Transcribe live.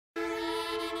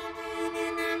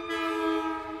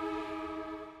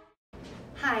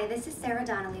Hi, this is Sarah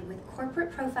Donnelly with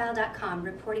CorporateProfile.com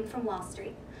reporting from Wall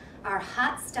Street. Our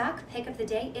hot stock pick of the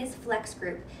day is Flex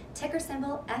Group, ticker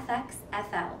symbol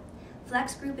FXFL.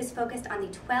 Flex Group is focused on the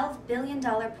 $12 billion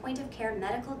point-of-care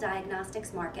medical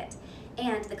diagnostics market,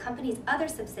 and the company's other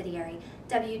subsidiary,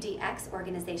 WDX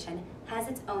organization, has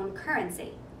its own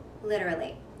currency.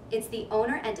 Literally, it's the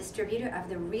owner and distributor of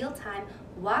the real-time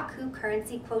WAKU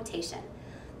currency quotation.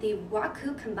 The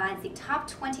WAKU combines the top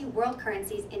 20 world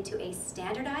currencies into a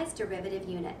standardized derivative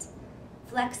unit.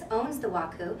 Flex owns the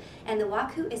WAKU, and the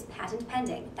WAKU is patent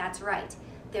pending. That's right,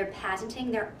 they're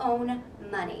patenting their own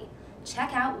money.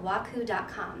 Check out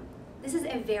waku.com. This is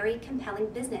a very compelling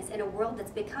business in a world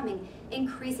that's becoming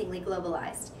increasingly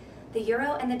globalized. The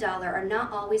euro and the dollar are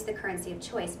not always the currency of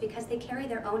choice because they carry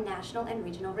their own national and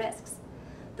regional risks.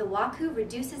 The WAKU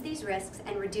reduces these risks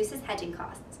and reduces hedging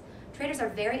costs. Traders are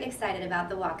very excited about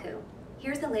the WAKU.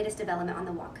 Here's the latest development on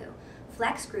the WAKU.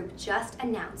 Flex Group just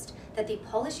announced that the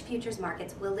Polish futures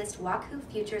markets will list WAKU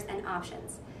futures and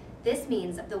options. This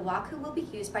means the WAKU will be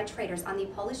used by traders on the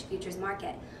Polish futures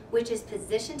market, which is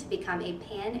positioned to become a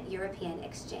pan-European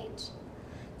exchange.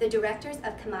 The directors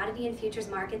of commodity and futures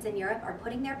markets in Europe are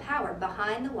putting their power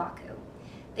behind the WAKU.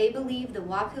 They believe the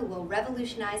WAKU will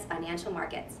revolutionize financial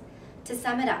markets. To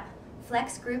sum it up,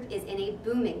 Flex Group is in a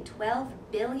booming $12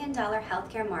 billion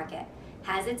healthcare market,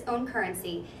 has its own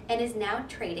currency, and is now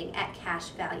trading at cash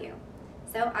value.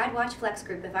 So I'd watch Flex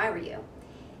Group if I were you.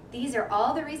 These are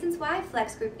all the reasons why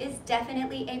Flex Group is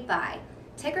definitely a buy.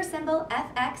 Ticker symbol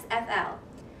FXFL.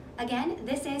 Again,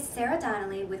 this is Sarah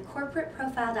Donnelly with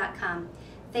CorporateProfile.com.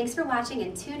 Thanks for watching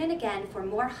and tune in again for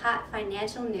more hot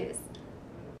financial news.